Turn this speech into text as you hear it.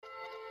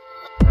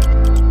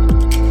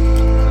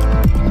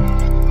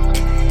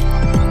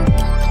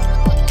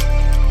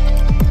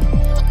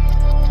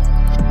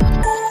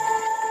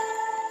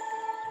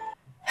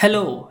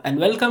Hello and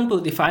welcome to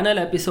the final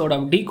episode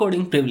of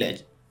Decoding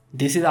Privilege.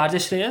 This is RJ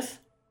Shreyas.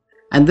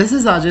 And this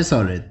is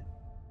Sourit.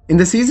 In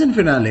the season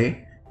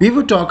finale, we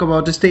would talk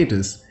about a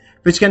status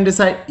which can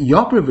decide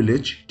your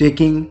privilege,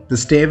 taking the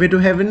stairway to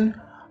heaven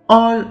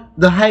or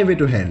the highway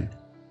to hell.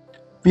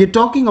 We are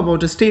talking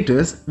about a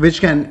status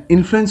which can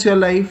influence your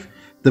life,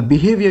 the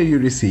behavior you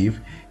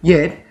receive,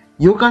 yet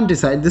you can't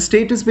decide the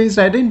status based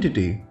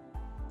identity.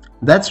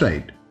 That's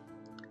right.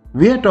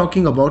 We are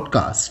talking about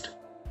caste.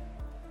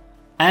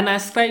 An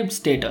ascribed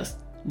status.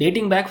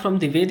 Dating back from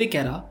the Vedic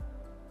era,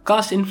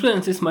 caste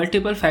influences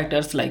multiple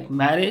factors like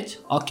marriage,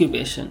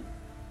 occupation.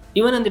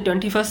 Even in the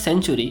 21st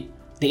century,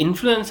 the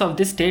influence of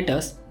this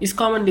status is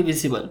commonly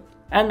visible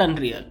and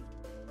unreal.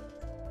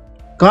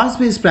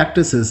 Caste-based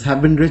practices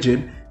have been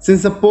rigid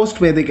since the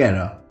post-Vedic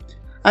era,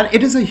 and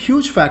it is a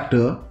huge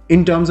factor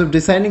in terms of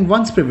deciding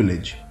one's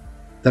privilege.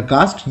 The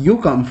caste you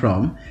come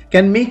from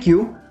can make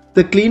you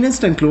the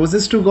cleanest and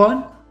closest to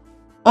God,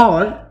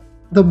 or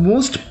the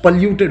most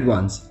polluted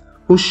ones,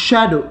 whose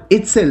shadow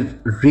itself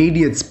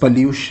radiates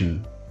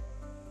pollution.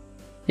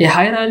 A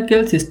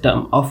hierarchical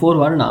system of four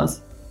varnas,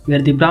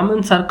 where the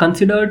Brahmins are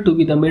considered to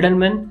be the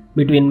middlemen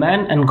between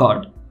man and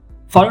God,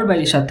 followed by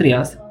the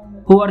Kshatriyas,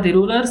 who are the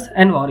rulers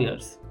and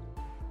warriors.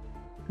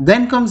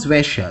 Then comes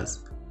Vaishyas,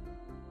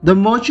 the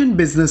merchant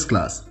business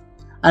class,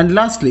 and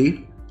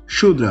lastly,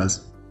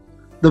 Shudras,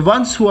 the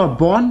ones who are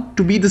born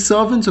to be the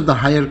servants of the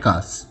higher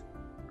castes.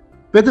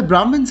 Where the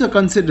Brahmins are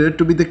considered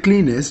to be the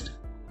cleanest,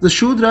 the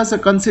Shudras are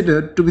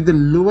considered to be the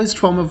lowest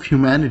form of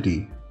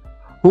humanity,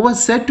 who are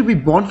said to be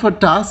born for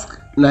tasks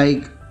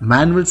like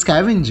manual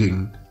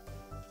scavenging.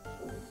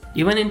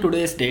 Even in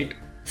today's date,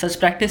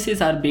 such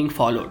practices are being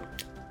followed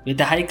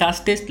with a high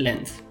casteist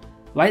lens.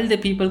 While the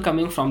people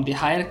coming from the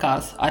higher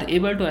castes are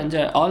able to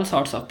enjoy all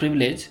sorts of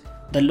privilege,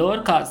 the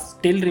lower castes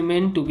still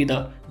remain to be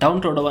the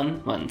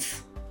downtrodden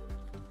ones.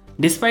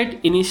 Despite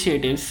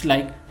initiatives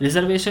like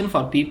reservation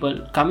for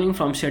people coming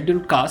from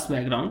scheduled caste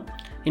background,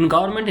 in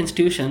government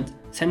institutions,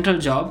 central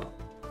job,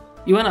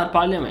 even our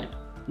parliament,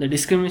 the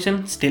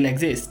discrimination still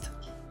exists.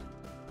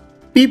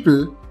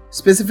 People,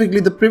 specifically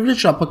the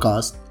privileged upper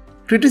caste,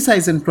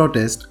 criticize and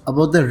protest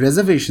about the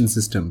reservation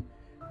system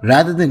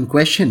rather than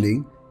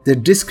questioning the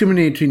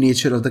discriminatory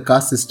nature of the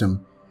caste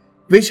system,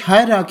 which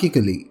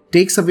hierarchically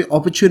takes away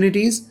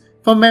opportunities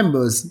for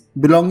members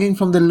belonging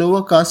from the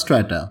lower caste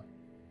strata.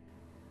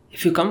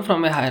 If you come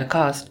from a higher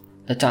caste,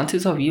 the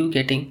chances of you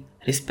getting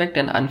respect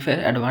and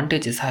unfair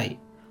advantage is high.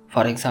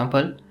 For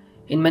example,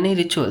 in many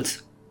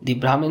rituals, the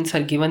Brahmins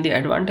are given the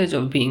advantage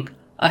of being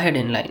ahead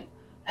in line,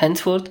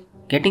 henceforth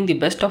getting the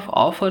best of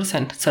offers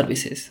and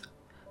services.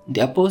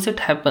 The opposite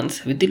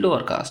happens with the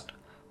lower caste,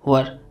 who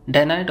are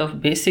denied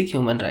of basic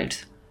human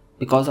rights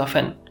because of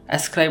an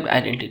ascribed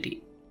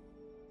identity.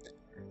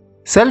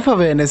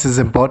 Self-awareness is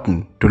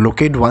important to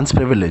locate one's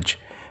privilege,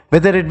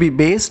 whether it be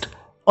based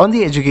on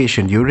the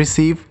education you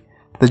receive,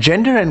 the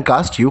gender and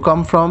caste you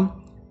come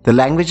from, the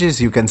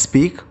languages you can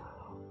speak,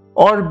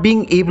 or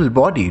being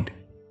able-bodied.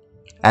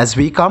 As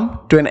we come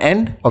to an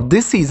end of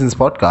this season's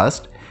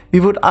podcast, we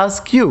would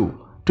ask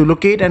you to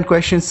locate and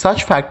question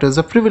such factors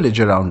of privilege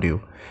around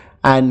you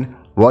and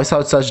voice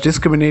out such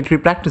discriminatory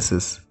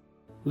practices.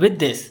 With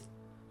this,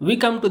 we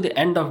come to the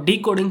end of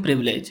Decoding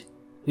Privilege.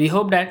 We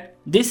hope that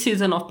this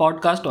season of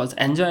podcast was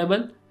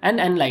enjoyable and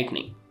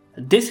enlightening.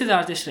 This is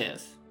RJ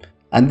Shreyas.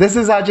 And this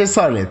is RJ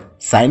Sourit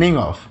signing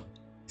off.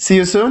 See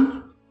you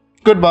soon.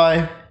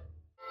 Goodbye.